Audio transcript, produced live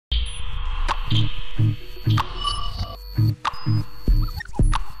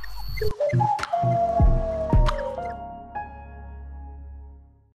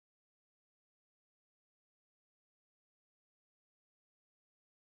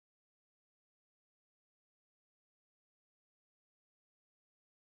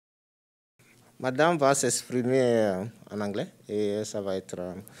Madame va s'exprimer en anglais et ça va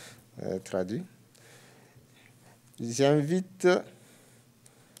être traduit.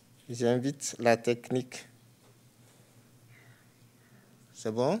 J'invite la technique.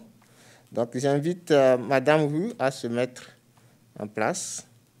 C'est bon? Donc j'invite Mme HU à se mettre en place.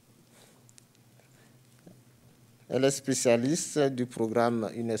 Elle est spécialiste du programme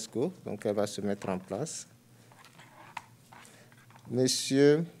UNESCO, donc elle va se mettre en place.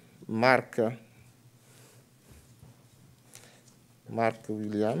 Monsieur Marc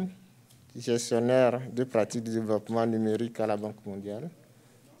WILLIAMS, gestionnaire de pratique de développement numérique à la Banque Mondiale.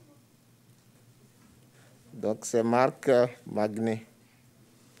 Donc, c'est Marc MAINGUENE.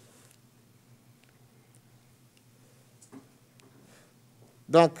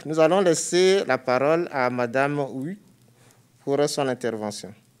 Donc, nous allons laisser la parole à Mme HU pour son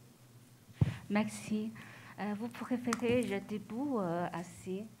intervention. Merci. Vous pourrez faire je debout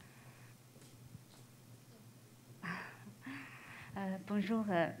assis. Bonjour,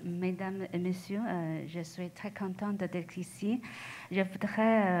 mesdames et messieurs. Je suis très contente d'être ici. Je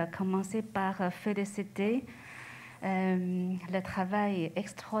voudrais commencer par féliciter le travail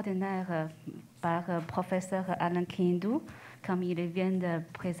extraordinaire par professeur Alain Kindou, comme il vient de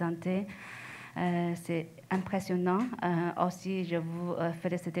présenter. C'est impressionnant. Aussi, je vous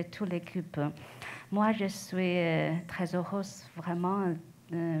félicite toute l'équipe. Moi, je suis très heureuse vraiment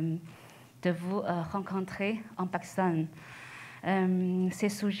de vous rencontrer en personne. Ces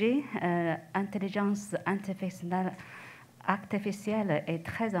sujets, intelligence artificielle est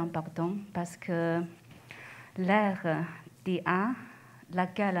très important parce que l'ère d'IA,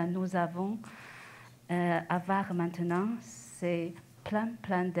 laquelle nous avons à voir maintenant, c'est plein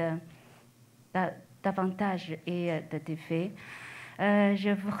d'avantages et de défis.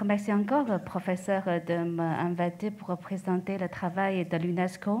 Je vous remercie encore, professeur, de m'inviter pour présenter le travail de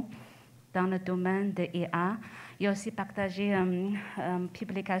l'UNESCO dans le domaine de l'IA. J'ai aussi partagé une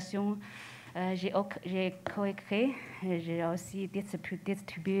publication, j'ai coécrit, j'ai aussi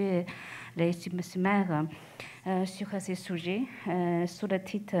distribué les sommaires sur ces sujets sous le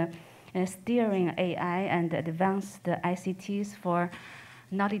titre Steering AI and Advanced ICTs for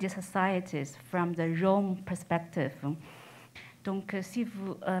Knowledge Societies from the Rome Perspective. Donc, si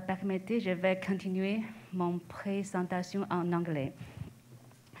vous permettez, je vais continuer mon présentation en anglais.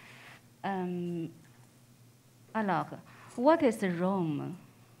 Alors, what is Rome?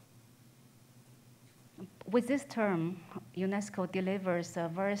 With this term, UNESCO delivers a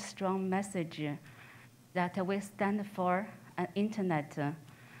very strong message that we stand for an internet,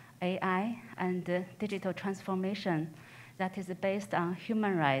 AI, and digital transformation that is based on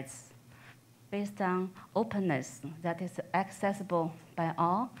human rights, based on openness that is accessible by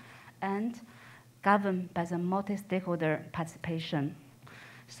all, and governed by the multi-stakeholder participation.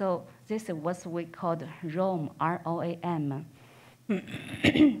 So this is what we call ROAM, R-O-A-M.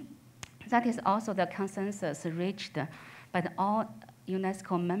 That is also the consensus reached by all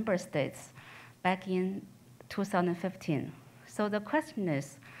UNESCO member states back in 2015. So the question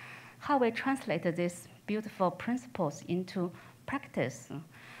is, how we translate these beautiful principles into practice?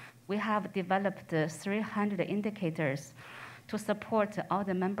 We have developed 300 indicators to support all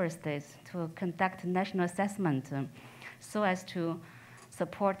the member states to conduct national assessment so as to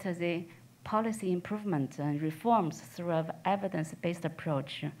support the policy improvement and reforms through an evidence-based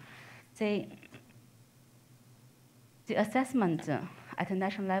approach. The assessment at the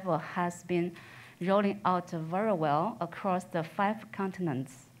national level has been rolling out very well across the 5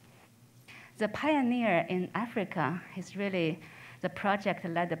 continents. The pioneer in Africa is really the project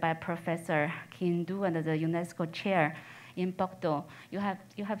led by Professor Kindou and the UNESCO chair in Bordeaux. You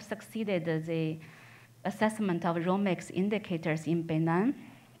have succeeded the assessment of ROMEX indicators in Benin,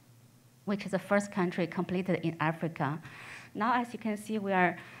 which is the first country completed in Africa. Now, as you can see, we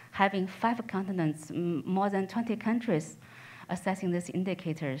are having 5 continents, more than 20 countries assessing these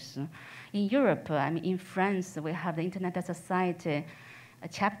indicators. In Europe, in France, we have the Internet Society. A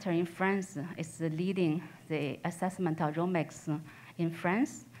chapter in France is leading the assessment of ROMEX in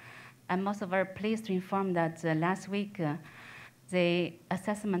France. I'm also very pleased to inform that last week, the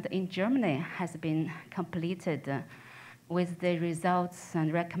assessment in Germany has been completed with the results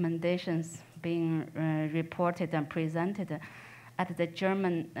and recommendations being reported and presented at the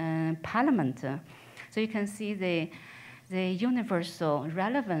German Parliament. So you can see the the universal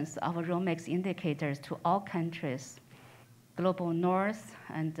relevance of ROMICS indicators to all countries, global north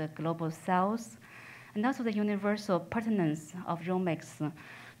and global south, and also the universal pertinence of ROMICS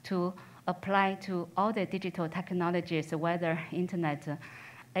to apply to all the digital technologies, whether internet,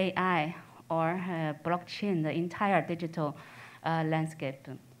 AI, or blockchain, the entire digital landscape.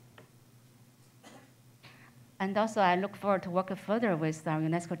 And also, I look forward to working further with our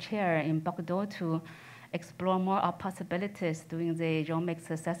UNESCO chair in Bordeaux to explore more of possibilities doing the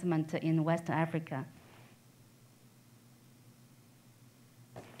ROMICS assessment in Western Africa.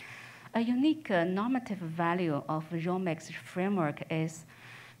 A unique normative value of ROMICS framework is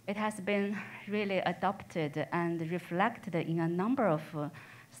it has been really adopted and reflected in a number of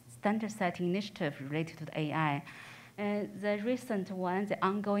standard-setting initiatives related to the AI. The recent one, the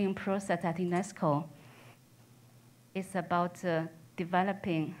ongoing process at UNESCO, is about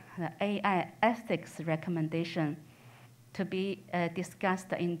developing the AI ethics recommendation to be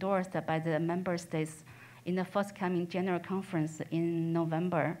discussed, endorsed by the member states in the forthcoming general conference in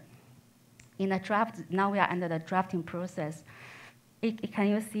November. In the draft, now we are under the drafting process. Can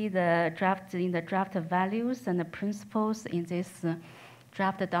you see the draft in the draft values and the principles in this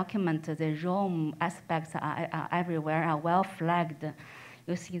draft document? The Rome aspects are everywhere, are well flagged.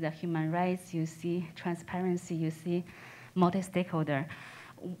 You see the human rights, you see transparency, you see multi-stakeholder.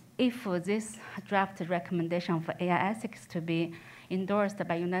 If this draft recommendation for AI ethics to be endorsed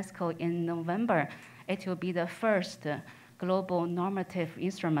by UNESCO in November, it will be the first global normative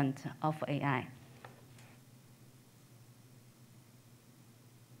instrument of AI.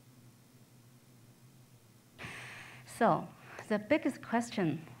 So the biggest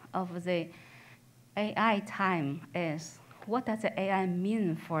question of the AI time is, what does the AI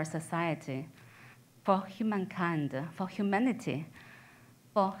mean for society, for humankind, for humanity,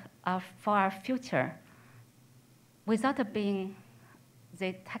 for our future, without being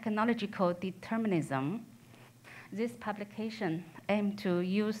the technological determinism? This publication aimed to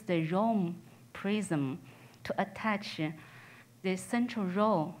use the Rome prism to attach the central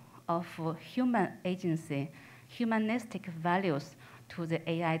role of human agency, humanistic values to the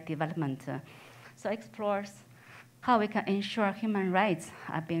AI development. So it explores how we can ensure human rights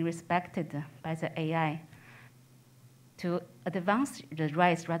are being respected by the AI, to advance the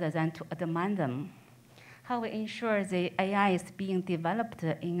rights rather than to undermine them. How we ensure the AI is being developed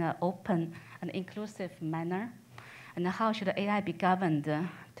in an open and inclusive manner, and how should AI be governed,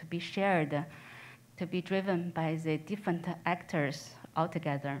 to be shared, to be driven by the different actors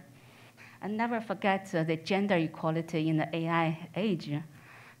altogether. And never forget the gender equality in the AI age,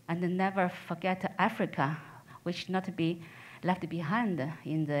 and never forget Africa, which should not be left behind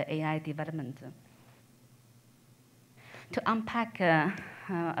in the AI development. To unpack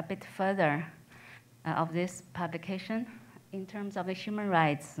a bit further of this publication, in terms of the human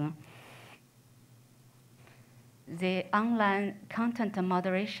rights, the online content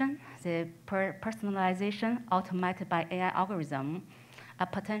moderation, the personalization automated by AI algorithm are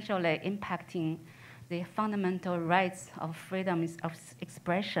potentially impacting the fundamental rights of freedom of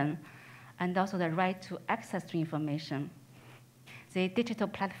expression and also the right to access to information. The digital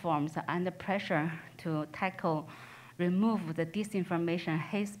platforms are under pressure to remove the disinformation,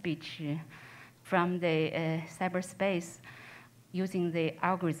 hate speech from the cyberspace using the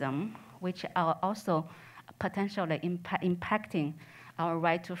algorithm, which are also potentially impacting our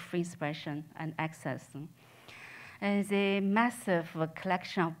right to free expression and access. The massive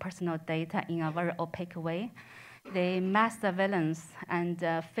collection of personal data in a very opaque way, the mass surveillance and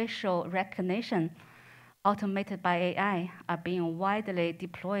facial recognition automated by AI are being widely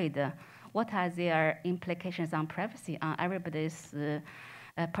deployed. What are their implications on privacy, on everybody's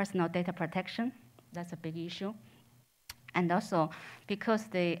personal data protection? That's a big issue. And also, because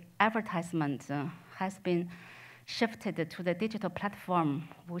the advertisement has been shifted to the digital platform,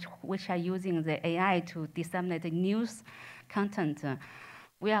 which are using the AI to disseminate the news content,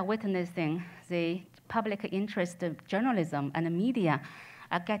 we are witnessing the public interest journalism and the media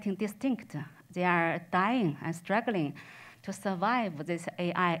are getting distinct. They are dying and struggling to survive this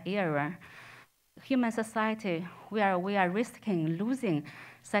AI era. Human society, we are risking losing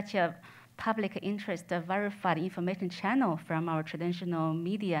such a public interest verified information channel from our traditional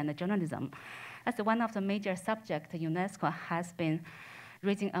media and journalism. That's one of the major subjects UNESCO has been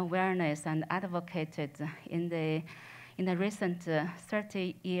raising awareness and advocated in the recent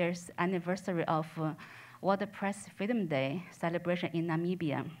 30 years anniversary of World Press Freedom Day celebration in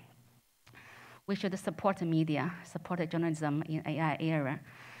Namibia. We should support the media, support the journalism in AI era.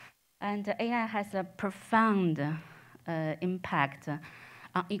 And AI has a profound impact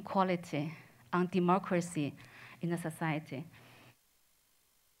on equality, on democracy, in the society.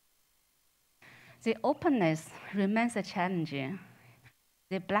 The openness remains a challenge.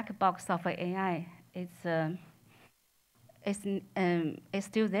 The black box of AI is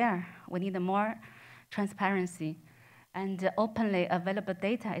still there. We need more transparency, and openly available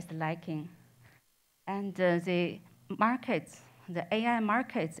data is lacking. And the markets, the AI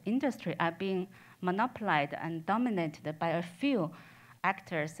markets industry are being monopolized and dominated by a few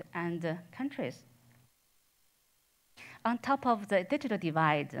actors and countries. On top of the digital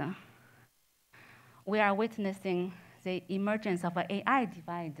divide, we are witnessing the emergence of an AI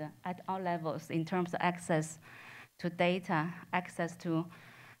divide at all levels in terms of access to data, access to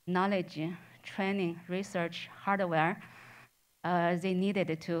knowledge, training, research, hardware. They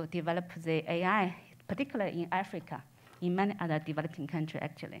needed to develop the AI, particularly in Africa, in many other developing countries,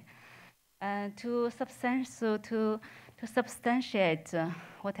 actually. To substantiate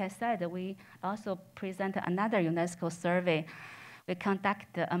what I said, we also present another UNESCO survey we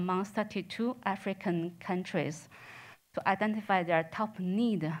conduct among 32 African countries to identify their top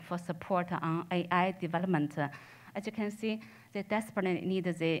need for support on AI development. As you can see, they desperately need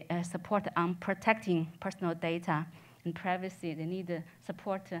the support on protecting personal data and privacy. They need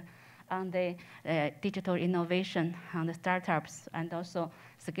support on the digital innovation, on the startups, and also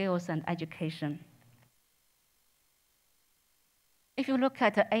skills and education. If you look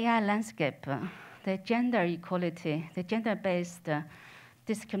at the AI landscape, the gender equality, the gender-based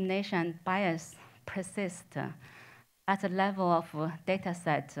discrimination and bias persist at the level of data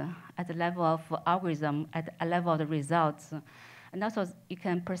set, at the level of algorithm, at a level of the results. And also you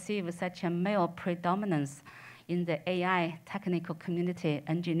can perceive such a male predominance in the AI technical community,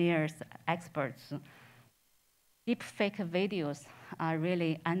 engineers, experts. Deepfake videos are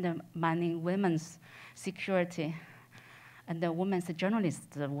really undermining women's security and the women's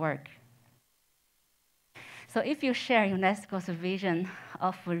journalists' work. So if you share UNESCO's vision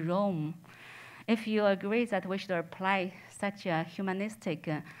of Rome, if you agree that we should apply such a humanistic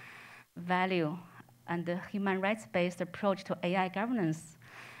value and a human rights-based approach to AI governance,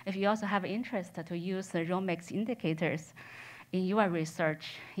 if you also have interest to use the Romex indicators in your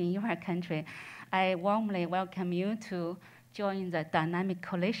research, in your country, I warmly welcome you to join the dynamic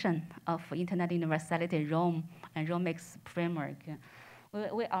coalition of Internet Universality Rome and Romex framework.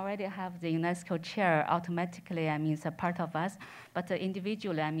 We already have the UNESCO chair automatically, it's a part of us, but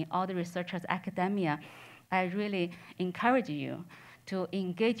individually, all the researchers, academia, I really encourage you to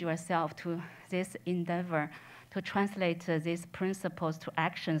engage yourself to this endeavor, to translate these principles to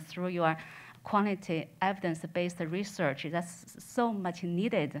actions through your quality evidence-based research. That's so much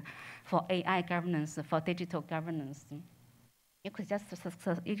needed for AI governance, for digital governance. You could just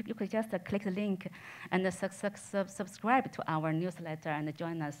click the link and subscribe to our newsletter and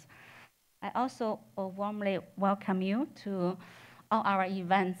join us. I also warmly welcome you to all our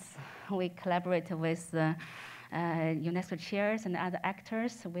events. We collaborate with UNESCO chairs and other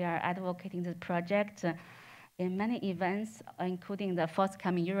actors. We are advocating this project in many events, including the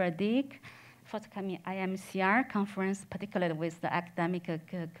forthcoming EuroDig, forthcoming IMCR conference, particularly with the academic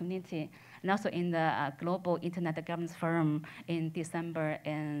community, and also in the Global Internet Governance Forum in December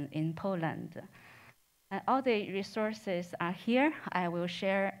in Poland. All the resources are here. I will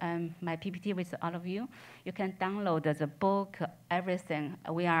share my PPT with all of you. You can download the book, everything.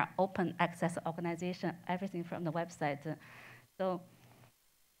 We are open access organization, everything from the website. So,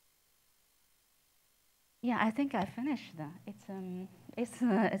 yeah, I think I finished. It's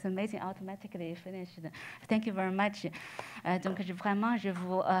amazing, automatically finished. Thank you very much. Donc, finalement,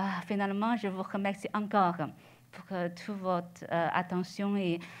 je vous remercie encore pour toute votre attention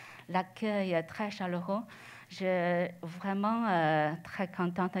et l'accueil très chaleureux. Je suis vraiment très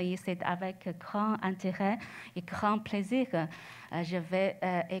contente ici avec grand intérêt et grand plaisir. Je vais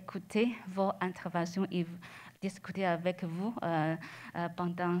écouter vos interventions et discuter avec vous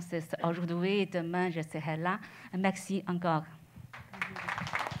pendant aujourd'hui et demain, je serai là. Merci encore.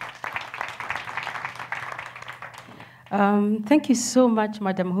 Thank you so much,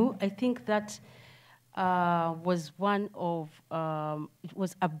 Madam HU. I think that was it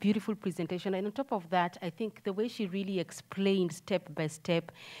was a beautiful presentation. And on top of that, I think the way she really explained step by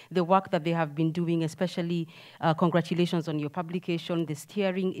step the work that they have been doing, especially congratulations on your publication, the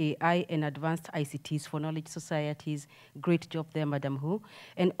Steering AI and Advanced ICTs for Knowledge Societies. Great job there, Madam HU.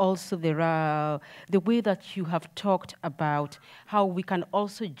 And also the way that you have talked about how we can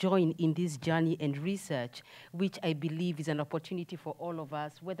also join in this journey and research, which I believe is an opportunity for all of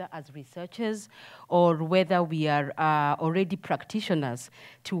us, whether as researchers or or whether we are already practitioners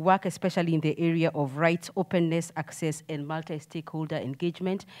to work especially in the area of rights, openness, access, and multi-stakeholder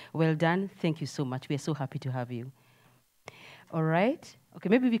engagement. Well done. Thank you so much. We are so happy to have you. All right. Okay,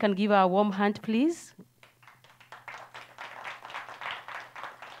 maybe we can give her a warm hand, please.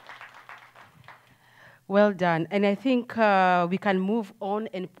 Well done. And I think we can move on,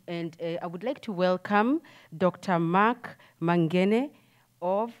 and I would like to welcome Dr. Marc MAINGUENE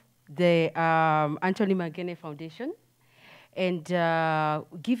of the Anthony Mainguene Foundation, and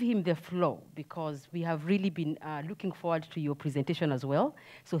give him the floor, because we have really been looking forward to your presentation as well.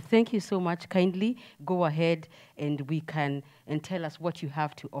 So thank you so much. Kindly go ahead and tell us what you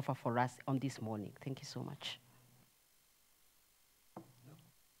have to offer for us on this morning. Thank you so much.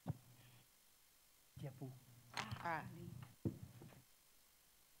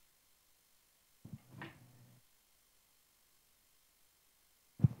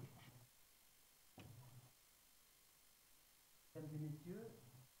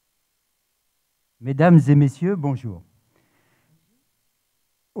 Mesdames et messieurs, bonjour.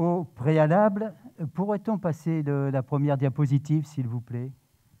 Au préalable, pourrait-on passer la première diapositive, s'il vous plaît?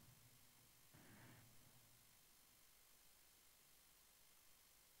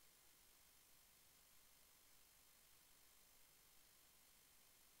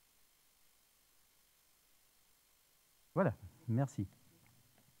 Voilà, merci.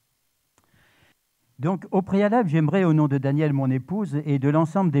 Donc, au préalable, j'aimerais, au nom de Danielle, mon épouse, et de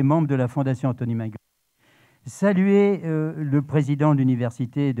l'ensemble des membres de la Fondation Anthony Mainguene, saluer le président de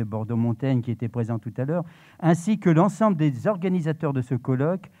l'université de Bordeaux Montaigne, qui était présent tout à l'heure, ainsi que l'ensemble des organisateurs de ce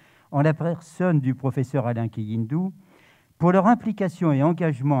colloque, en la personne du professeur Alain Kiyindou, pour leur implication et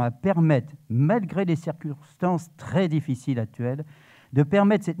engagement à permettre, malgré les circonstances très difficiles actuelles, de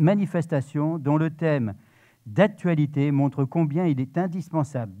permettre cette manifestation dont le thème d'actualité montre combien il est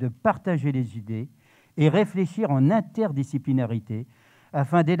indispensable de partager les idées et réfléchir en interdisciplinarité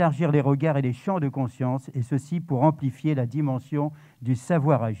afin d'élargir les regards et les champs de conscience, et ceci pour amplifier la dimension du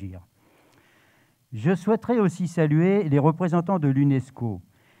savoir-agir. Je souhaiterais aussi saluer les représentants de l'UNESCO,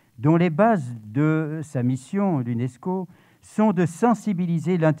 dont les bases de sa mission, l'UNESCO, sont de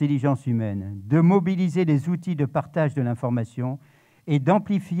sensibiliser l'intelligence humaine, de mobiliser les outils de partage de l'information et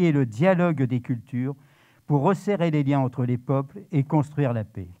d'amplifier le dialogue des cultures pour resserrer les liens entre les peuples et construire la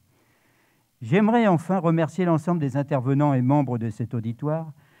paix. J'aimerais enfin remercier l'ensemble des intervenants et membres de cet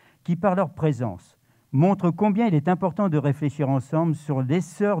auditoire qui, par leur présence, montrent combien il est important de réfléchir ensemble sur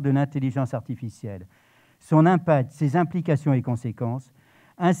l'essor de l'intelligence artificielle, son impact, ses implications et conséquences,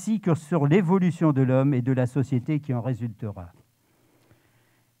 ainsi que sur l'évolution de l'homme et de la société qui en résultera.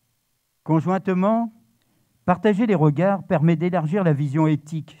 Conjointement, partager les regards permet d'élargir la vision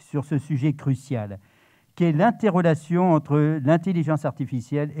éthique sur ce sujet crucial, qui est l'interrelation entre l'intelligence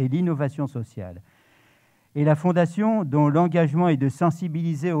artificielle et l'innovation sociale. Et la Fondation, dont l'engagement est de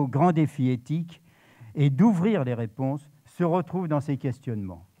sensibiliser aux grands défis éthiques et d'ouvrir les réponses, se retrouve dans ces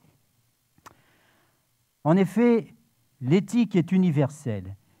questionnements. En effet, l'éthique est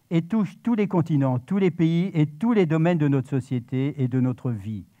universelle et touche tous les continents, tous les pays et tous les domaines de notre société et de notre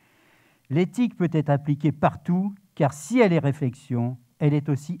vie. L'éthique peut être appliquée partout, car si elle est réflexion, elle est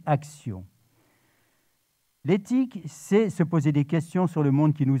aussi action. L'éthique, c'est se poser des questions sur le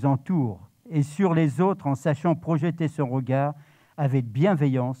monde qui nous entoure et sur les autres en sachant projeter son regard avec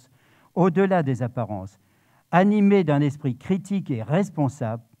bienveillance au-delà des apparences, animé d'un esprit critique et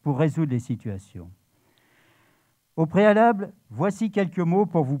responsable pour résoudre les situations. Au préalable, voici quelques mots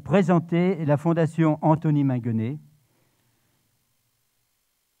pour vous présenter la Fondation Anthony Mainguene,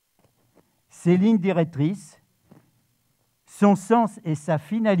 ses lignes directrices, son sens et sa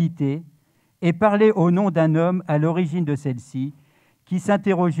finalité, et parler au nom d'un homme à l'origine de celle-ci, qui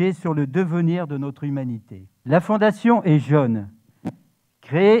s'interrogeait sur le devenir de notre humanité. La Fondation est jeune.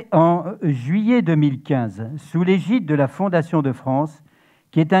 Créée en juillet 2015, sous l'égide de la Fondation de France,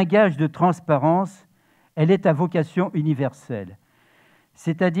 qui est un gage de transparence, elle est à vocation universelle,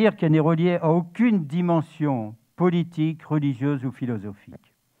 c'est-à-dire qu'elle n'est reliée à aucune dimension politique, religieuse ou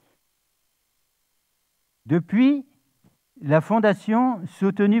philosophique. Depuis, la Fondation,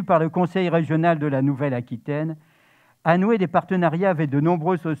 soutenue par le Conseil régional de la Nouvelle-Aquitaine, a noué des partenariats avec de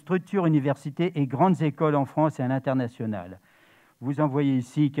nombreuses structures, universités et grandes écoles en France et à l'international. Vous en voyez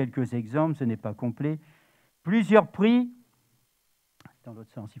ici quelques exemples, ce n'est pas complet. Plusieurs prix, dans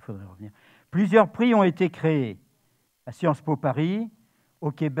l'autre sens, il faudrait revenir. Plusieurs prix ont été créés à Sciences Po Paris, au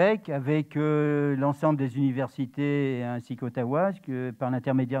Québec, avec l'ensemble des universités ainsi qu'Ottawa, par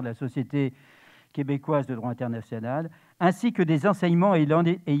l'intermédiaire de la Société québécoise de droit international, ainsi que des enseignements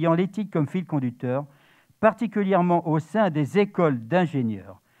ayant l'éthique comme fil conducteur, particulièrement au sein des écoles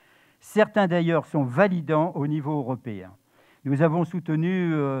d'ingénieurs. Certains d'ailleurs sont validants au niveau européen. Nous avons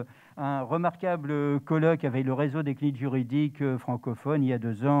soutenu un remarquable colloque avec le réseau des cliniques juridiques francophones il y a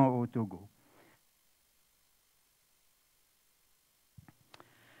 2 ans au Togo.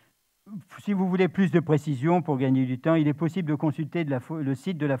 Si vous voulez plus de précision pour gagner du temps, il est possible de consulter le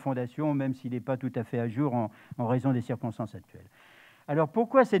site de la Fondation, même s'il n'est pas tout à fait à jour en raison des circonstances actuelles. Alors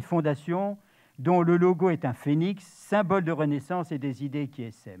pourquoi cette fondation, dont le logo est un phénix, symbole de renaissance et des idées qui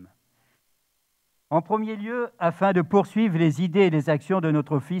essaiment? En premier lieu, afin de poursuivre les idées et les actions de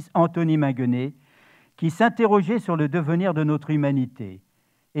notre fils Anthony Mainguené, qui s'interrogeait sur le devenir de notre humanité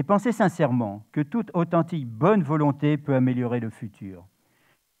et pensait sincèrement que toute authentique bonne volonté peut améliorer le futur.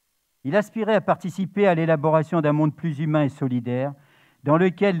 Il aspirait à participer à l'élaboration d'un monde plus humain et solidaire, dans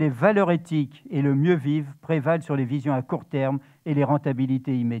lequel les valeurs éthiques et le mieux-vivre prévalent sur les visions à court terme et les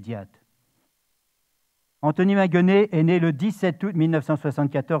rentabilités immédiates. Anthony Mainguené est né le 17 août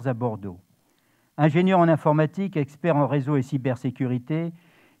 1974 à Bordeaux. Ingénieur en informatique, expert en réseau et cybersécurité,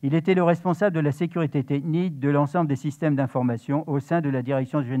 il était le responsable de la sécurité technique de l'ensemble des systèmes d'information au sein de la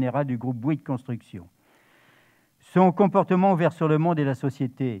direction générale du groupe Bouygues Construction. Son comportement ouvert sur le monde et la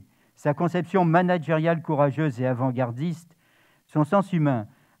société, sa conception managériale courageuse et avant-gardiste, son sens humain,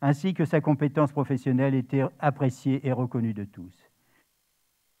 ainsi que sa compétence professionnelle étaient appréciés et reconnus de tous.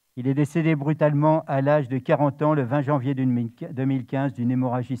 Il est décédé brutalement à l'âge de 40 ans le 20 janvier 2015 d'une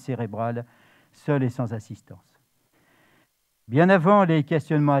hémorragie cérébrale, seul et sans assistance. Bien avant les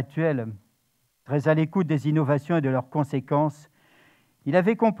questionnements actuels, très à l'écoute des innovations et de leurs conséquences, il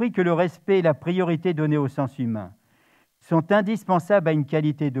avait compris que le respect et la priorité donnée au sens humain sont indispensables à une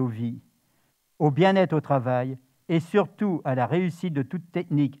qualité de vie, au bien-être au travail et surtout à la réussite de toute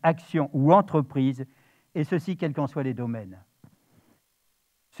technique, action ou entreprise, et ceci quels qu'en soient les domaines.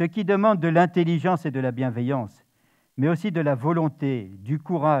 Ce qui demande de l'intelligence et de la bienveillance, mais aussi de la volonté, du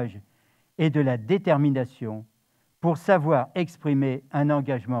courage et de la détermination pour savoir exprimer un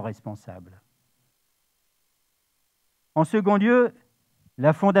engagement responsable. En second lieu,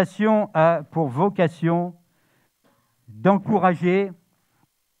 la Fondation a pour vocation d'encourager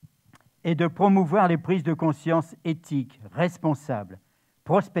et de promouvoir les prises de conscience éthiques, responsables,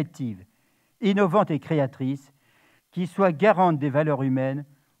 prospectives, innovantes et créatrices, qui soient garantes des valeurs humaines,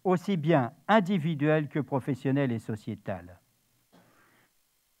 aussi bien individuelles que professionnelles et sociétales.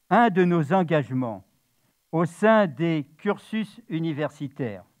 Un de nos engagements au sein des cursus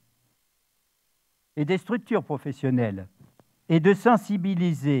universitaires et des structures professionnelles est de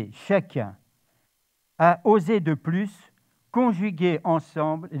sensibiliser chacun à oser de plus conjuguer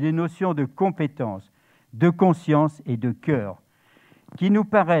ensemble les notions de compétence, de conscience et de cœur, qui nous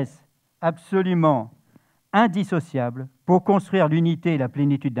paraissent absolument indissociables pour construire l'unité et la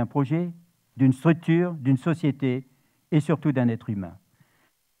plénitude d'un projet, d'une structure, d'une société et surtout d'un être humain.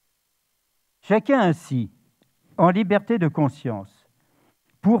 Chacun ainsi, en liberté de conscience,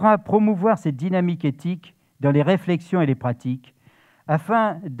 pourra promouvoir cette dynamique éthique dans les réflexions et les pratiques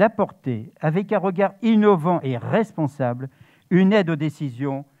afin d'apporter, avec un regard innovant et responsable, une aide aux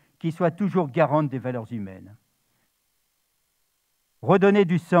décisions qui soit toujours garante des valeurs humaines. Redonner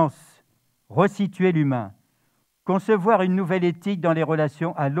du sens, resituer l'humain, concevoir une nouvelle éthique dans les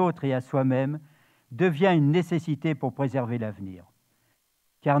relations à l'autre et à soi-même devient une nécessité pour préserver l'avenir.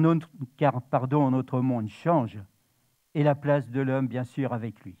 Car notre monde change et la place de l'homme, bien sûr,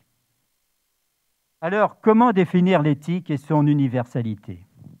 avec lui. Alors, comment définir l'éthique et son universalité?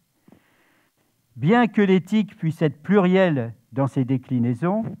 Bien que l'éthique puisse être plurielle dans ses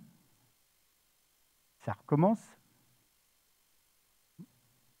déclinaisons, ça recommence.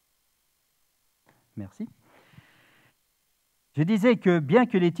 Merci. Je disais que bien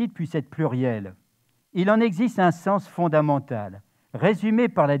que l'éthique puisse être plurielle, il en existe un sens fondamental, résumé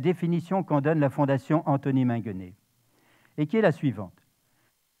par la définition qu'en donne la Fondation Anthony Mainguené, et qui est la suivante.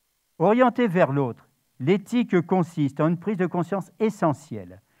 Orientée vers l'autre, l'éthique consiste en une prise de conscience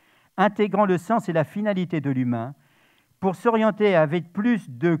essentielle, intégrant le sens et la finalité de l'humain, pour s'orienter avec plus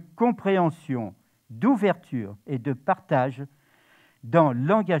de compréhension, d'ouverture et de partage dans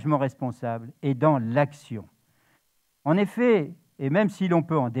l'engagement responsable et dans l'action. En effet, et même si l'on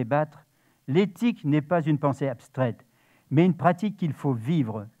peut en débattre, l'éthique n'est pas une pensée abstraite, mais une pratique qu'il faut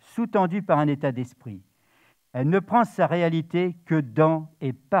vivre, sous-tendue par un état d'esprit. Elle ne prend sa réalité que dans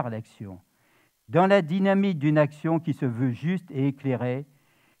et par l'action, dans la dynamique d'une action qui se veut juste et éclairée,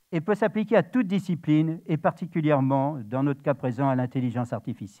 et peut s'appliquer à toute discipline, et particulièrement, dans notre cas présent, à l'intelligence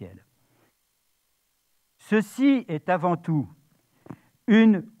artificielle. Ceci est avant tout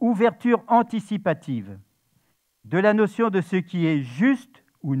une ouverture anticipative de la notion de ce qui est juste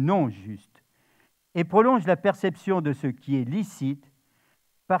ou non juste, et prolonge la perception de ce qui est licite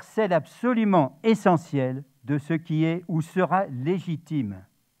par celle absolument essentielle de ce qui est ou sera légitime.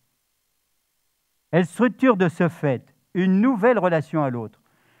 Elle structure de ce fait une nouvelle relation à l'autre,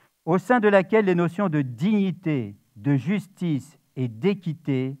 au sein de laquelle les notions de dignité, de justice et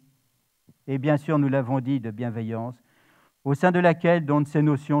d'équité, et bien sûr, nous l'avons dit, de bienveillance, au sein de laquelle donc, ces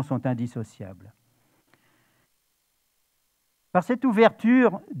notions sont indissociables. Par cette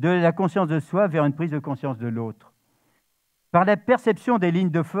ouverture de la conscience de soi vers une prise de conscience de l'autre, par la perception des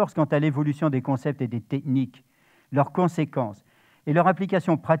lignes de force quant à l'évolution des concepts et des techniques, leurs conséquences et leur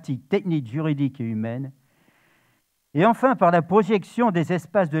application pratique, technique, juridique et humaine, et enfin par la projection des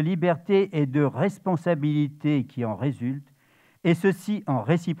espaces de liberté et de responsabilité qui en résultent, et ceci en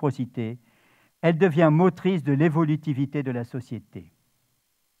réciprocité, elle devient motrice de l'évolutivité de la société.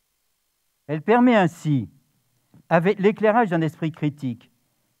 Elle permet ainsi, avec l'éclairage d'un esprit critique,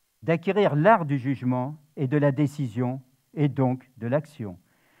 d'acquérir l'art du jugement et de la décision, et donc de l'action.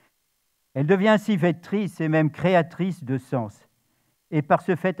 Elle devient ainsi vectrice et même créatrice de sens, et par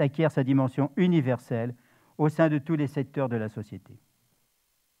ce fait acquiert sa dimension universelle au sein de tous les secteurs de la société.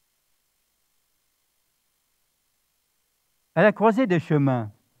 À la croisée des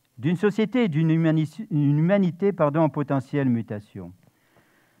chemins d'une société et d'une humanité en potentielle mutation,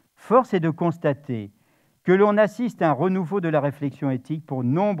 force est de constater que l'on assiste à un renouveau de la réflexion éthique pour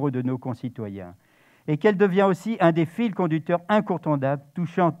nombre de nos concitoyens et qu'elle devient aussi un des fils conducteurs incontournables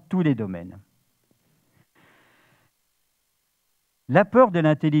touchant tous les domaines. L'apport de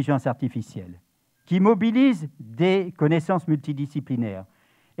l'intelligence artificielle, qui mobilise des connaissances multidisciplinaires,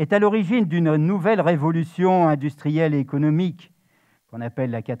 est à l'origine d'une nouvelle révolution industrielle et économique, qu'on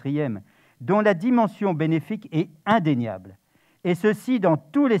appelle la 4e, dont la dimension bénéfique est indéniable, et ceci dans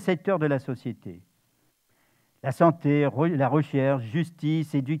tous les secteurs de la société. La santé, la recherche,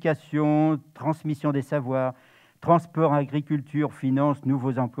 justice, éducation, transmission des savoirs, transport, agriculture, finances,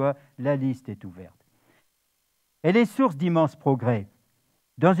 nouveaux emplois, la liste est ouverte. Elle est source d'immenses progrès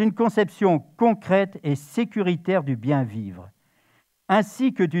dans une conception concrète et sécuritaire du bien-vivre,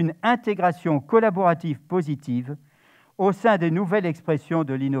 ainsi que d'une intégration collaborative positive au sein des nouvelles expressions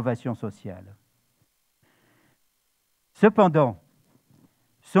de l'innovation sociale. Cependant,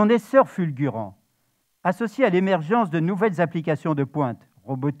 son essor fulgurant, associé à l'émergence de nouvelles applications de pointe,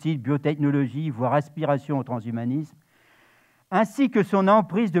 robotique, biotechnologie, voire aspiration au transhumanisme, ainsi que son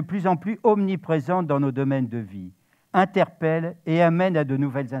emprise de plus en plus omniprésente dans nos domaines de vie, interpelle et amène à de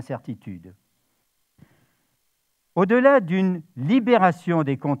nouvelles incertitudes. Au-delà d'une libération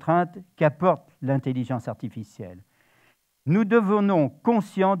des contraintes qu'apporte l'intelligence artificielle, nous devenons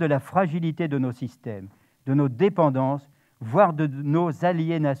conscients de la fragilité de nos systèmes, de nos dépendances, voire de nos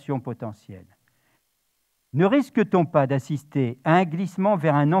aliénations potentielles. Ne risque-t-on pas d'assister à un glissement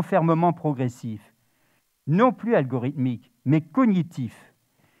vers un enfermement progressif, non plus algorithmique, mais cognitif,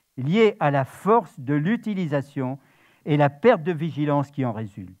 lié à la force de l'utilisation et la perte de vigilance qui en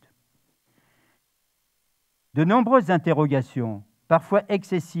résulte? De nombreuses interrogations, parfois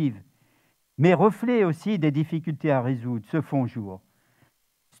excessives, mais reflets aussi des difficultés à résoudre, se font jour.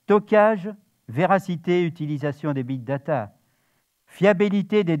 Stockage, véracité, utilisation des big data,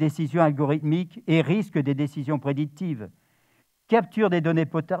 fiabilité des décisions algorithmiques et risque des décisions prédictives, capture des données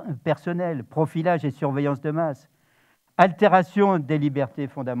personnelles, profilage et surveillance de masse, altération des libertés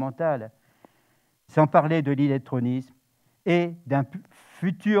fondamentales, sans parler de l'illectronisme et d'un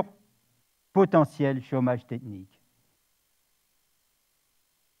futur potentiel chômage technique.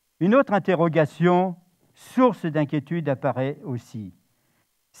 Une autre interrogation, source d'inquiétude, apparaît aussi,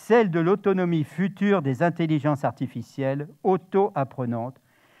 celle de l'autonomie future des intelligences artificielles auto-apprenantes,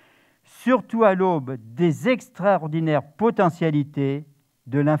 surtout à l'aube des extraordinaires potentialités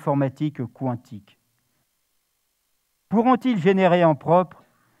de l'informatique quantique. Pourront-ils générer en propre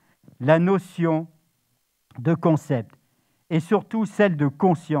la notion de concept et surtout celle de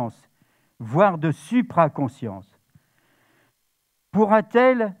conscience, voire de supraconscience?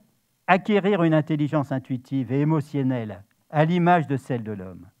 Pourra-t-elle acquérir une intelligence intuitive et émotionnelle à l'image de celle de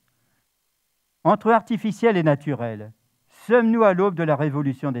l'homme? Entre artificiel et naturel, sommes-nous à l'aube de la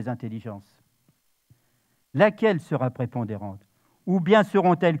révolution des intelligences? Laquelle sera prépondérante? Ou bien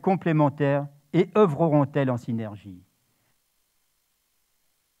seront-elles complémentaires et œuvreront-elles en synergie?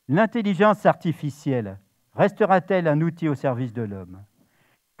 L'intelligence artificielle restera-t-elle un outil au service de l'homme?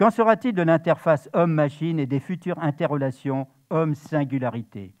 Qu'en sera-t-il de l'interface homme-machine et des futures interrelations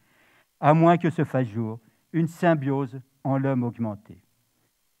homme-singularité, à moins que se fasse jour une symbiose en l'homme augmenté?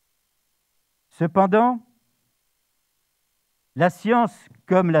 Cependant, la science,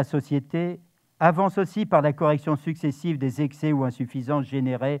 comme la société, avance aussi par la correction successive des excès ou insuffisances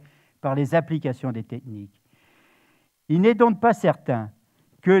générés par les applications des techniques. Il n'est donc pas certain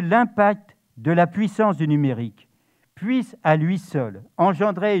que l'impact de la puissance du numérique puisse à lui seul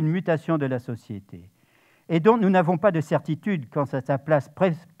engendrer une mutation de la société et dont nous n'avons pas de certitude quant à sa place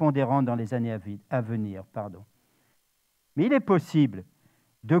prépondérante dans les années à venir. Mais il est possible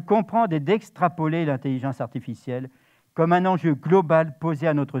de comprendre et d'extrapoler l'intelligence artificielle comme un enjeu global posé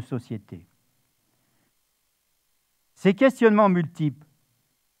à notre société. Ces questionnements multiples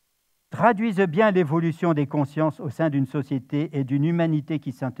traduisent bien l'évolution des consciences au sein d'une société et d'une humanité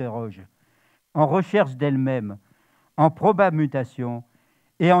qui s'interroge, en recherche d'elle-même, en probable mutation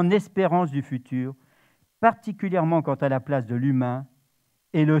et en espérance du futur, particulièrement quant à la place de l'humain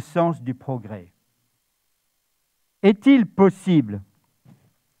et le sens du progrès. Est-il possible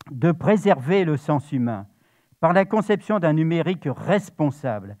de préserver le sens humain par la conception d'un numérique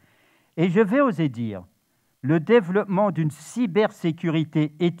responsable et, je vais oser dire, le développement d'une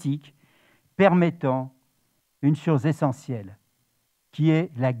cybersécurité éthique permettant une chose essentielle, qui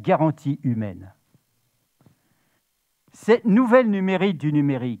est la garantie humaine. Cette nouvelle numérique du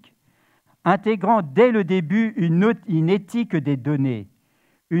numérique, intégrant dès le début une éthique des données,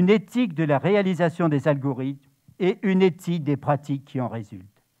 une éthique de la réalisation des algorithmes et une éthique des pratiques qui en résultent.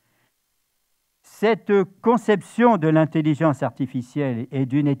 Cette conception de l'intelligence artificielle et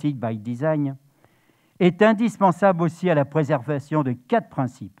d'une éthique by design est indispensable aussi à la préservation de 4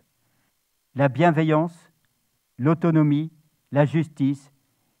 principes: la bienveillance, l'autonomie, la justice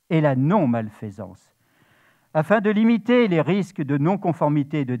et la non-malfaisance, afin de limiter les risques de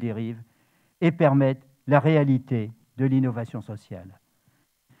non-conformité et de dérive et permettre la réalité de l'innovation sociale.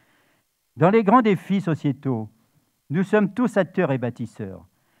 Dans les grands défis sociétaux, nous sommes tous acteurs et bâtisseurs,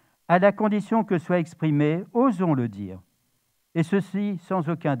 à la condition que soit exprimé, osons le dire, et ceci sans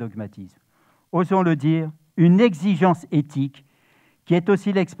aucun dogmatisme, osons le dire, une exigence éthique qui est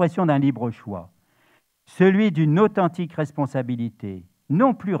aussi l'expression d'un libre choix, celui d'une authentique responsabilité,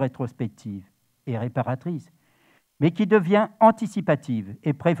 non plus rétrospective et réparatrice, mais qui devient anticipative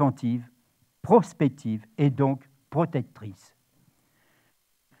et préventive, prospective et donc protectrice.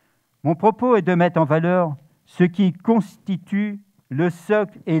 Mon propos est de mettre en valeur ce qui constitue le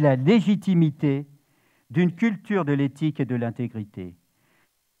socle et la légitimité d'une culture de l'éthique et de l'intégrité,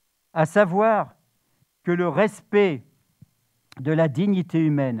 à savoir que le respect de la dignité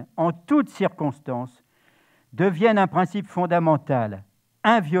humaine en toutes circonstances devienne un principe fondamental,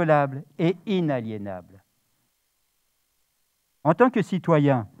 inviolable et inaliénable. En tant que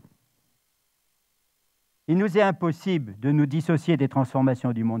citoyens, il nous est impossible de nous dissocier des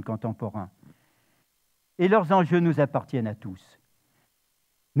transformations du monde contemporain. Et leurs enjeux nous appartiennent à tous.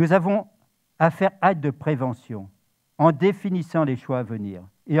 Nous avons à faire acte de prévention en définissant les choix à venir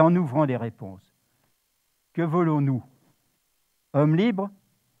et en ouvrant les réponses. Que voulons-nous? Hommes libres,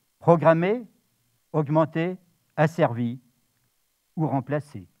 programmés, augmentés, asservis ou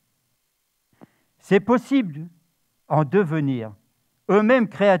remplacés? C'est possible en devenir eux-mêmes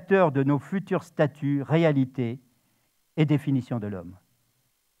créateurs de nos futurs statuts, réalités et définitions de l'homme.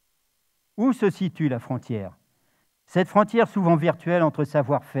 Où se situe la frontière? Cette frontière souvent virtuelle entre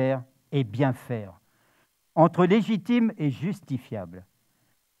savoir-faire et bien-faire, entre légitime et justifiable.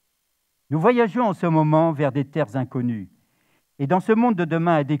 Nous voyageons en ce moment vers des terres inconnues, et dans ce monde de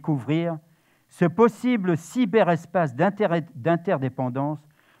demain à découvrir, ce possible cyberespace d'interdépendance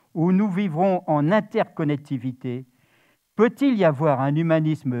où nous vivrons en interconnectivité, peut-il y avoir un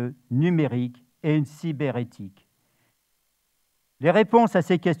humanisme numérique et une cyberéthique? Les réponses à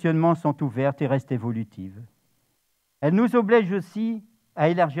ces questionnements sont ouvertes et restent évolutives. Elles nous obligent aussi à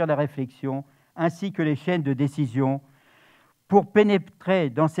élargir la réflexion ainsi que les chaînes de décision pour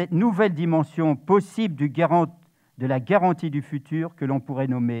pénétrer dans cette nouvelle dimension possible de la garantie du futur que l'on pourrait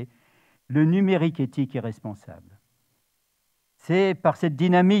nommer le numérique éthique et responsable. C'est par cette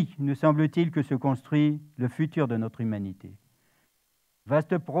dynamique, nous semble-t-il, que se construit le futur de notre humanité.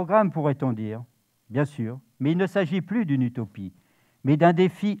 Vaste programme, pourrait-on dire, bien sûr, mais il ne s'agit plus d'une utopie, mais d'un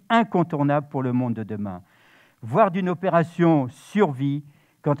défi incontournable pour le monde de demain, voire d'une opération survie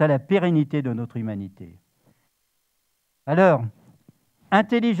quant à la pérennité de notre humanité. Alors,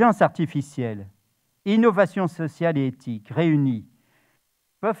 intelligence artificielle, innovation sociale et éthique réunies,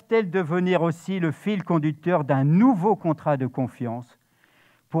 peuvent-elles devenir aussi le fil conducteur d'un nouveau contrat de confiance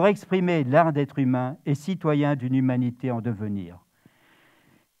pour exprimer l'art d'être humain et citoyen d'une humanité en devenir,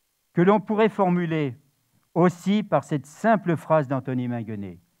 que l'on pourrait formuler aussi par cette simple phrase d'Anthony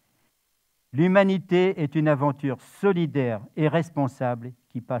Mainguené: l'humanité est une aventure solidaire et responsable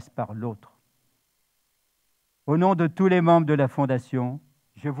qui passe par l'autre. Au nom de tous les membres de la Fondation,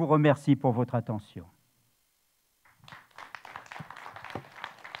 je vous remercie pour votre attention.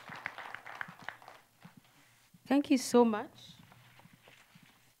 Thank you so much.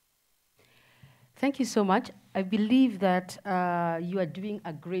 Thank you so much. I believe that you are doing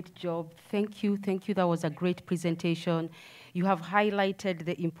a great job. Thank you. Thank you. That was a great presentation. You have highlighted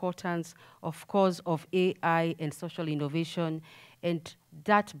the importance, of course, of AI and social innovation, and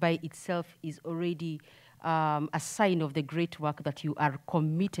that by itself is already a sign of the great work that you are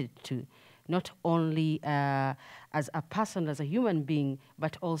committed to, not only as a person, as a human being,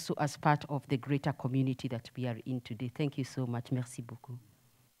 but also as part of the greater community that we are in today. Thank you so much. Merci beaucoup.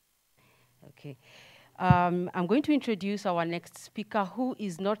 Okay. I'm going to introduce our next speaker, who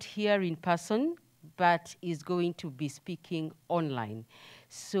is not here in person, but is going to be speaking online.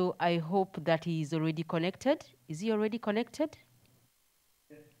 So I hope that he is already connected. Is he already connected?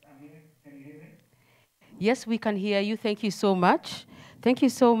 Yes, I'm here. Can you hear me? Yes, we can hear you. Thank you so much. Thank you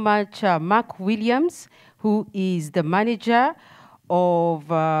so much, Marc WILLIAMS, who is the manager of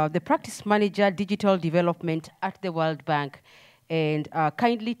the practice manager digital development at the World Bank. And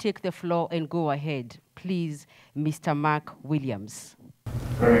kindly take the floor and go ahead. Please, Mr. Marc WILLIAMS.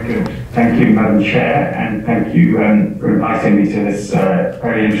 Very good. Thank you, Madam Chair, and thank you for inviting me to this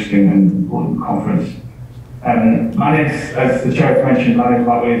very interesting and important conference. My name is, as the Chair has mentioned, my name is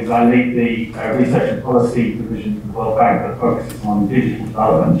Marc WILLIAMS. I lead the Research and Policy Division of the World Bank that focuses on digital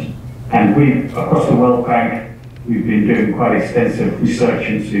development. And across the World Bank, we've been doing quite extensive research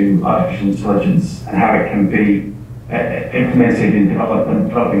into artificial intelligence and how it can be implemented in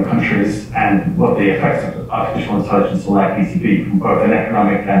developing countries, and what the effects of artificial intelligence are likely to be from both an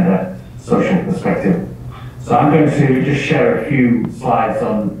economic and a social perspective. So I'm going to just share a few slides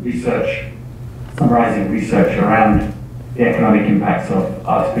on research, summarizing research around the economic impacts of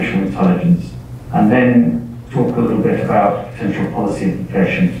artificial intelligence, and then talk a little bit about potential policy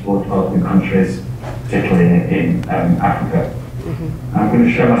implications for developing countries, particularly in Africa. I'm going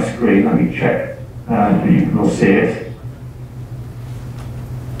to share my screen. Let me check that you can all see it.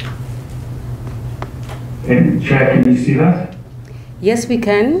 Chair, can you see that? Yes, we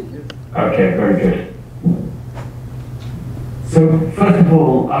can. Okay, very good. So, first of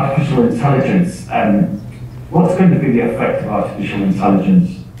all, artificial intelligence. What's going to be the effect of artificial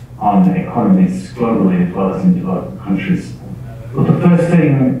intelligence on economies globally as well as in developing countries? Well, the first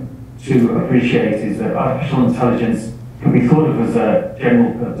thing to appreciate is that artificial intelligence can be thought of as a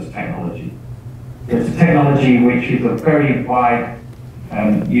general purpose technology. It's a technology which is a very wide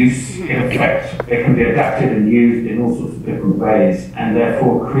use. In effect, it can be adapted and used in all sorts of different ways, and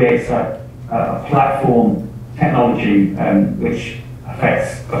therefore creates a platform technology which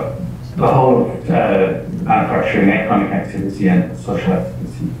affects the whole of manufacturing, economic activity, and social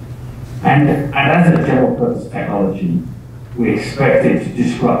activity. And as a general purpose technology, we expect it to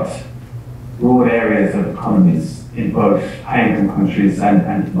disrupt broad areas of economies in both high-income countries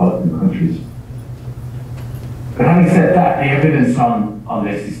and developing countries. But having said that, the evidence on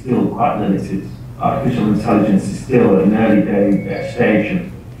this is still quite limited. Artificial intelligence is still at an early stage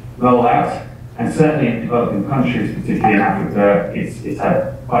of rollout, and certainly in developing countries, particularly in Africa, it's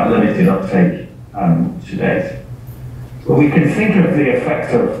had quite limited uptake to date. But we can think of the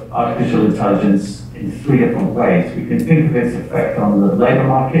effect of artificial intelligence in three different ways. We can think of its effect on the labour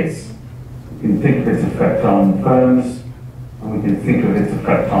markets, we can think of its effect on firms, and we can think of its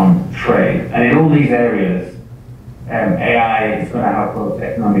effect on trade. And in all these areas, AI is going to have both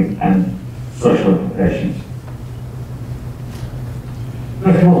economic and social implications.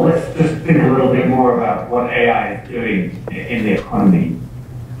 First of all, let's just think a little bit more about what AI is doing in the economy.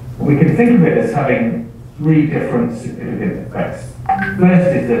 We can think of it as having three different significant effects. First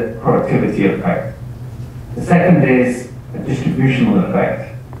is the productivity effect. The second is a distributional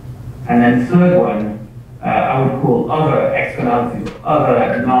effect. And then the third one, I would call other externalities,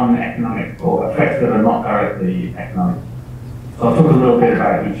 other non-economic, or effects that are not directly economic. So I'll talk a little bit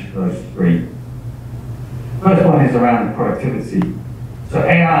about each of those three. First one is around productivity. So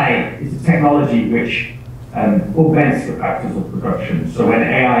AI is a technology which augments the factors of production. So when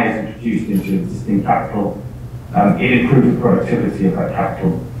AI is introduced into existing capital, it improves the productivity of that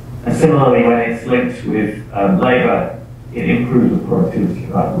capital. And similarly, when it's linked with labour, it improves the productivity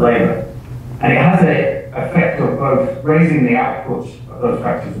of that labour. And it has an effect of both raising the output of those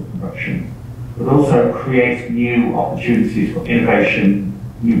factors of production, but also creates new opportunities for innovation,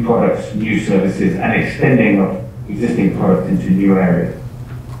 new products, new services, and extending of existing products into new areas.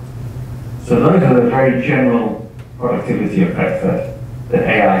 So those are the very general productivity effects that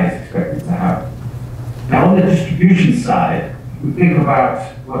AI is expected to have. Now on the distribution side, we think about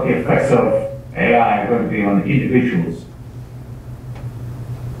what the effects of AI are going to be on individuals.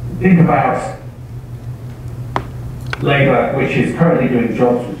 Think about labour which is currently doing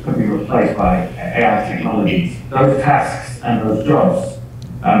jobs which can be replaced by AI technologies. Those tasks and those jobs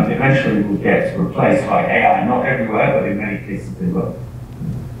eventually will get replaced by AI. Not everywhere, but in many cases they will.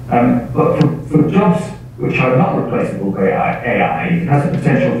 But for jobs which are not replaceable by AI, it has the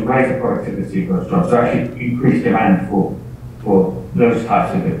potential to raise the productivity of those jobs, to actually increase demand for those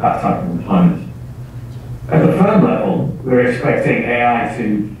types of that type of employment. At the firm level, we're expecting AI to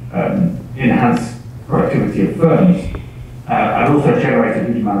enhance productivity of firms and also generate a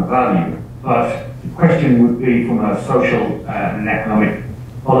huge amount of value. But the question would be, from a social and economic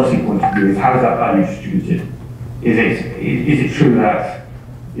policy point of view, is how is that value distributed? Is it true that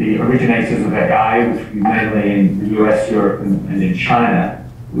the originators of AI, which would be mainly in the US, Europe, and in China,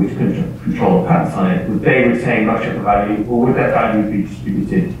 which control the patents on it, would they retain much of the value, or would that value be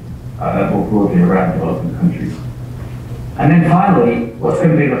distributed more broadly around developing countries? And then finally, what's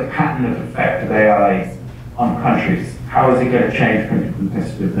going to be the pattern of effect of AI on countries? How is it going to change country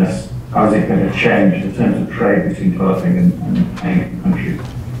competitiveness? How is it going to change the terms of trade between developing and paying countries?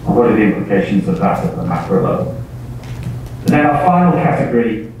 And what are the implications of that at the macro level? And then our final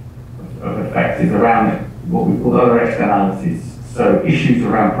category of effect is around what we call other externalities. So issues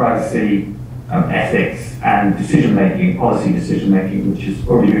around privacy, ethics, and decision-making, policy decision-making, which has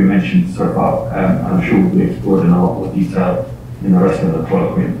already been mentioned so far, and I'm sure will be explored in a lot more detail in the rest of the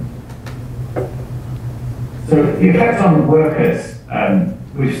colloquium. So the effects on workers,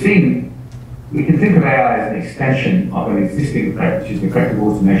 we can think of AI as an extension of an existing effect, which is the effect of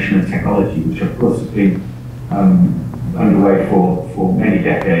automation and technology, which of course has been underway for many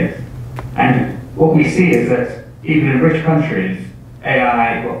decades. And what we see is that even in rich countries,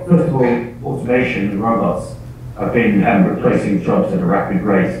 AI, well, first of all, automation and robots have been replacing jobs at a rapid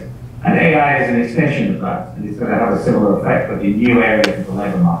rate. And AI is an extension of that, and it's going to have a similar effect, but in new areas of the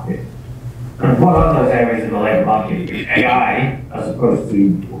labour market. And what are those areas of the labour market? AI, as opposed to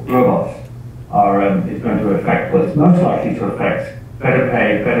robots, is going to affect, well, it's most likely to affect better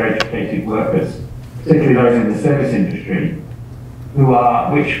paid, better educated workers, particularly those in the service industry,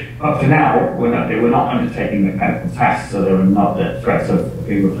 which up to now, they were not undertaking mechanical tasks, so there were not the threats of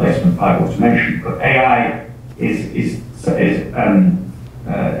being replacement by automation. But AI is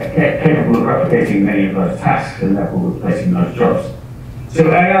capable of replicating many of those tasks and therefore replacing those jobs. So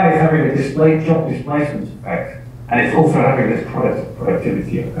AI is having a job displacement effect, and it's also having this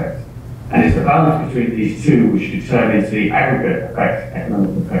productivity effect. And it's the balance between these two which determines the aggregate effect,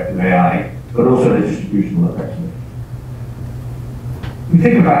 economic effect of AI, but also the distributional effect of it. We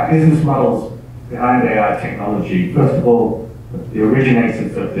think about business models behind AI technology. First of all, the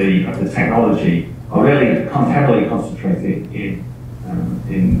originators of the technology are really heavily concentrated in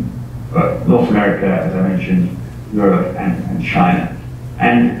North America, as I mentioned, Europe, and China.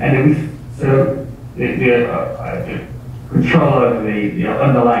 So the control over the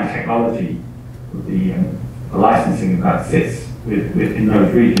underlying technology, the licensing of that sits within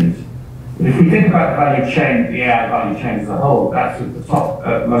those regions. But if we think about the value chain, the AI value chain as a whole, that's at the top,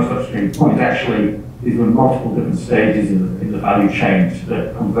 most upstream point. Actually, these were multiple different stages in the value chain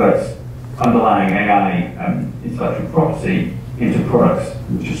that converts underlying AI intellectual property into products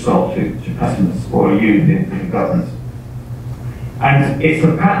which are sold to customers or used in governments. And it's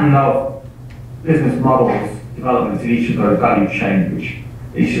a pattern of business models development in each of those value chains,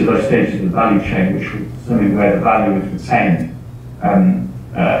 each of those stages of the value chain, which will determine where the value is retained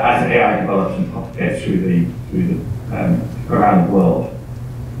as AI develops and propagates around the world.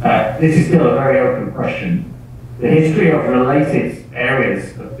 This is still a very open question. The history of related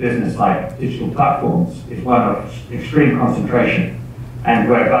areas of business, like digital platforms, is one of extreme concentration, and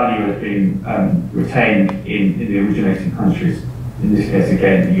where value has been retained in the originating countries. In this case,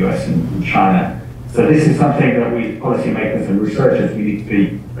 again, the US and China. So this is something that we, policymakers and researchers, we need to be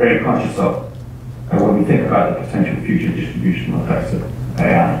very conscious of when we think about the potential future distributional effects of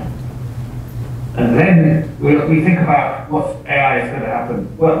AI. And then we think about what AI is going to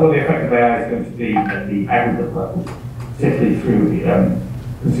happen, what the effect of AI is going to be at the aggregate level, particularly through the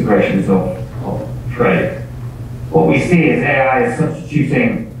considerations of trade. What we see is AI is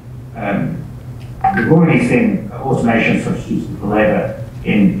substituting, we've already seen automation substituting for labor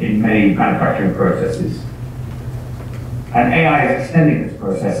in many manufacturing processes. And AI is extending this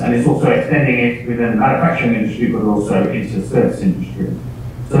process, and it's also extending it within the manufacturing industry, but also into the service industry.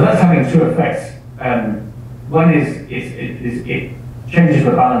 So that's having two effects. One is it changes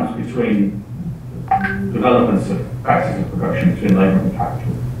the balance between developments of practices of production between labor and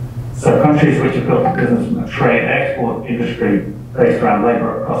capital. So countries which have built a business from a trade export industry based around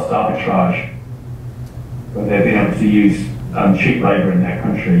labor cost arbitrage, where they've been able to use cheap labor in their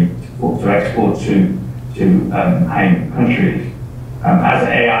country to export to paying countries. As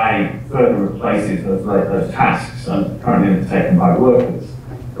AI further replaces those tasks currently undertaken by workers,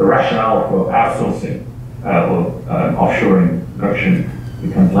 the rationale for outsourcing or offshoring production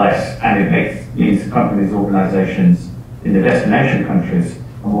becomes less, and it means companies, organizations in the destination countries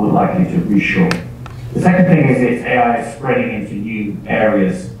are more likely to reshore. The second thing is AI is spreading into new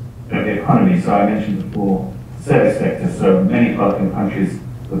areas of the economy. So I mentioned before, the service sector. So many developing countries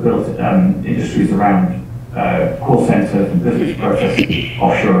have built industries around call centers and business process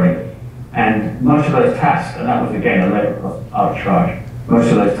offshoring. And much of those tasks, and that was again a labor cost arbitrage,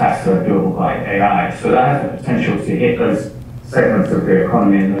 most of those tasks are doable by AI. So that has the potential to hit those segments of the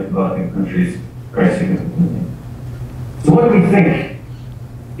economy in those developing countries very significantly. So what do we think,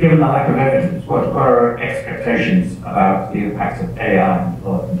 given the lack of evidence, what are our expectations about the impact of AI in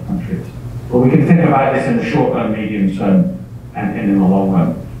developing countries? Well, we can think about this in the short run, medium term, and in the long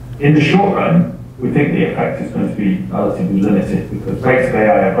run. In the short run, we think the effect is going to be relatively limited because rates of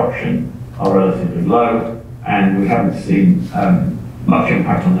AI adoption are relatively low, and we haven't seen much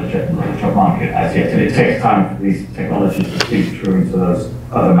impact on the job market as yet, and it takes time for these technologies to feed through into those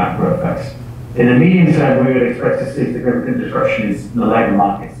other macro effects. In the medium term, we would expect to see significant disruptions in the labour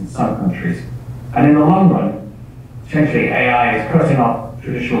markets in some countries. And in the long run, potentially AI is cutting off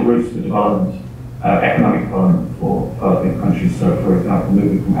traditional routes to development, economic development for developing countries. So, for example,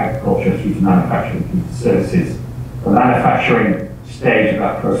 moving from agriculture through to manufacturing through to services. The manufacturing stage of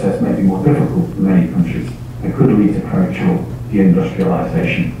that process may be more difficult for many countries and could lead to premature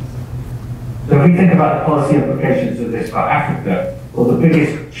deindustrialization. So if we think about the policy implications of this for Africa, well, the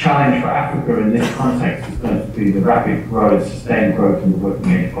biggest challenge for Africa in this context is going to be the rapid growth, sustained growth in the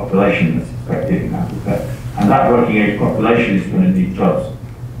working age population that's expected in Africa. And that working age population is going to need jobs.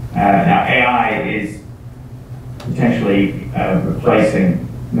 Now, AI is potentially replacing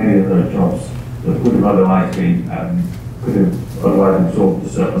many of those jobs that would have otherwise been, could have otherwise absorbed the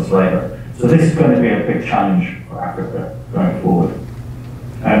surplus labour. So this is going to be a big challenge for Africa going forward.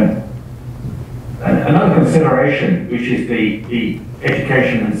 And another consideration, which is the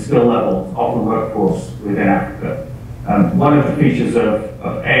education and skill levels of the workforce within Africa. One of the features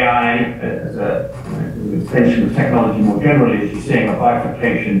of AI as an extension of technology more generally is you're seeing a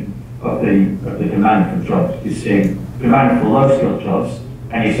bifurcation of the demand for jobs. You're seeing demand for low-skilled jobs,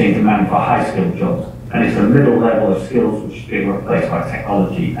 and you're seeing demand for high-skilled jobs. And it's a middle level of skills which is being replaced by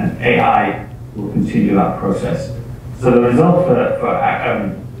technology, and AI will continue that process. So the result for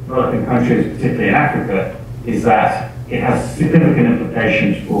developing countries, particularly in Africa, is that it has significant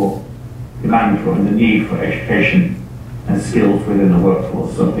implications for demand for and the need for education and skills within the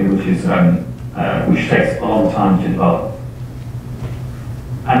workforce, something which is which takes a long time to develop.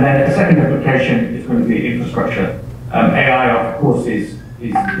 And then a second implication is going to be infrastructure. AI, of course, is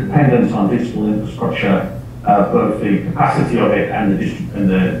dependent on digital infrastructure, both the capacity of it and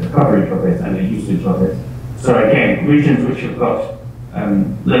the coverage of it and the usage of it. So again, regions which have got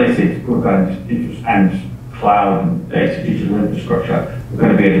limited broadband and cloud and data digital infrastructure are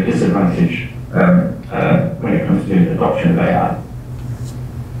going to be at a disadvantage when it comes to adoption of AI.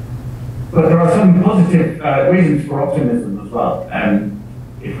 But there are some positive reasons for optimism as well.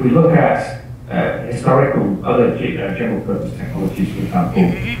 If we look at historical other general purpose technologies, for example,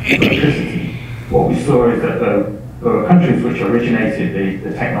 electricity, what we saw is that there were countries which originated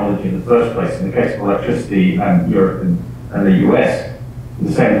the technology in the first place. In the case of electricity, Europe and the US,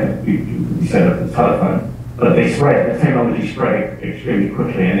 the same could be said of the telephone. But the technology spread extremely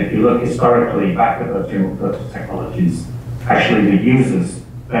quickly. And if you look historically back at those general purpose technologies, actually the users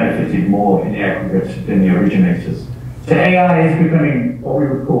benefited more in the aggregate than the originators. So AI is becoming what we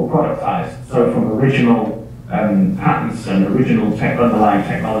would call productized. So from original patents and original underlying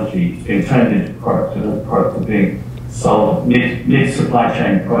technology, it's being turned into products, and those products are being sold mid-supply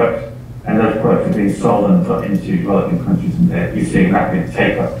chain products, and those products are being sold and put into developing countries, and you're seeing rapid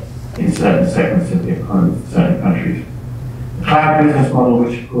take-up in certain segments of the economy of certain countries. The cloud business model,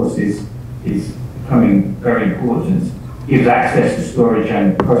 which of course is becoming very important, gives access to storage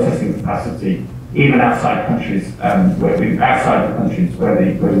and processing capacity even outside countries, outside the countries where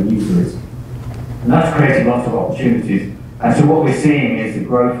the user is. And that's creating lots of opportunities. And so what we're seeing is the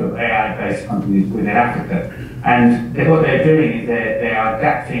growth of AI-based companies within Africa. And what they're doing is they are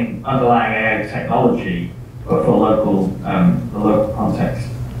adapting underlying AI technology for the local context.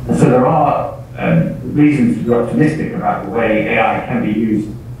 And so there are reasons to be optimistic about the way AI can be used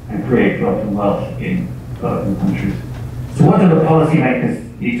and create jobs and wealth in developing countries. So what do the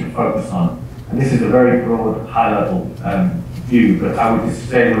policymakers need to focus on? And this is a very broad, high-level view, but I would just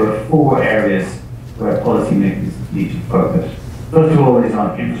say there are 4 areas where policymakers need to focus. First of all is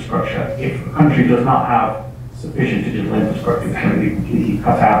on infrastructure. If a country does not have sufficient digital infrastructure, it's going to be completely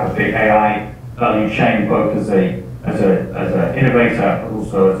cut out of the AI value chain, both as a as an innovator, but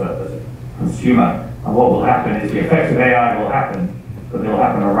also as a consumer. And what will happen is the effects of AI will happen, but they'll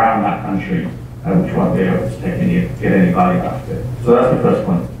happen around that country, which won't be able to get any value out of it. So that's the first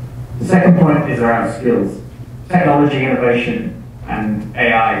point. The second point is around skills. Technology innovation and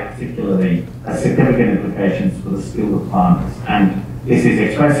AI particularly has significant implications for the skilled requirements. And this is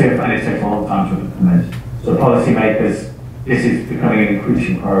expensive and it takes a long time to implement. So policymakers, this is becoming an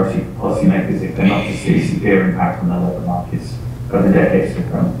increasing priority for policymakers if they're not to see severe impact on their labour markets over decades to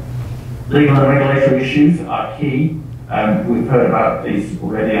come. Legal and regulatory issues are key. We've heard about these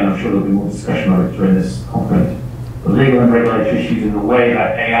already, and I'm sure there'll be more discussion on it during this conference. The legal and regulatory issues in the way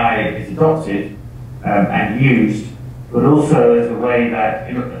that AI is adopted and used, but also as a way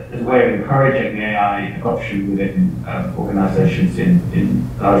of encouraging the AI adoption within organisations in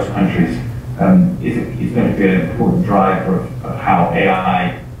those countries is going to be an important driver of how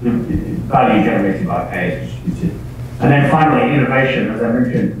AI, value generated by AI, is distributed. And then finally, innovation, as I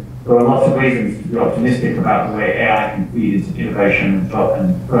mentioned. There are lots of reasons to be optimistic about the way AI can feed into innovation and job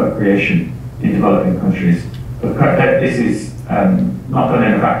and growth creation in developing countries. But this is not done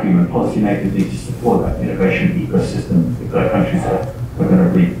in a vacuum, and policymakers need to support that innovation ecosystem if their countries are going to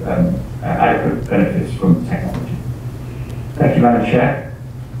reap adequate benefits from technology. Thank you, Madam Chair.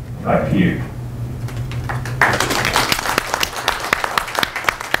 Back to you.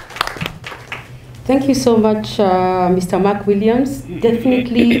 Thank you so much, Mr. Marc Williams.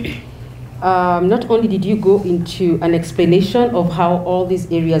 Definitely, not only did you go into an explanation of how all these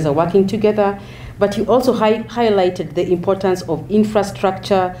areas are working together, but you also highlighted the importance of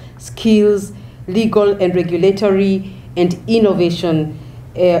infrastructure, skills, legal and regulatory, and innovation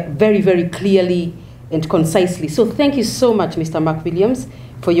very, very clearly and concisely. So thank you so much, Mr. Marc Williams,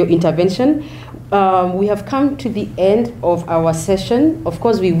 for your intervention. We have come to the end of our session. Of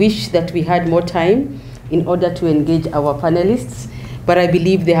course, we wish that we had more time in order to engage our panelists, but I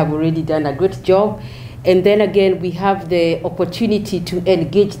believe they have already done a great job. And then again, we have the opportunity to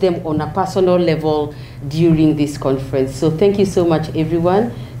engage them on a personal level during this conference. So thank you so much,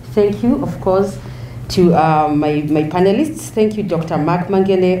 everyone. Thank you, of course, to my panelists. Thank you, Dr. Marc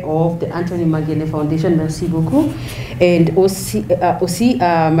MAINGUENE of the Anthony Mainguene Foundation. Merci beaucoup. And aussi,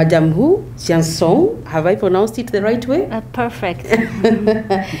 Mme HU Xianhong. Have I pronounced it the right way? Perfect.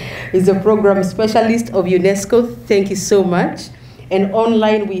 Is a program specialist of UNESCO. Thank you so much. And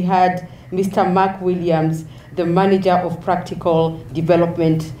online we had Mr. Marc Williams, the manager of practical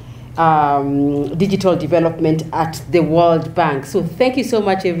development, digital development at the World Bank. So thank you so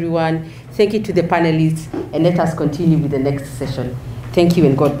much, everyone. Thank you to the panelists, and let us continue with the next session. Thank you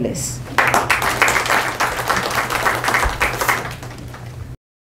and God bless.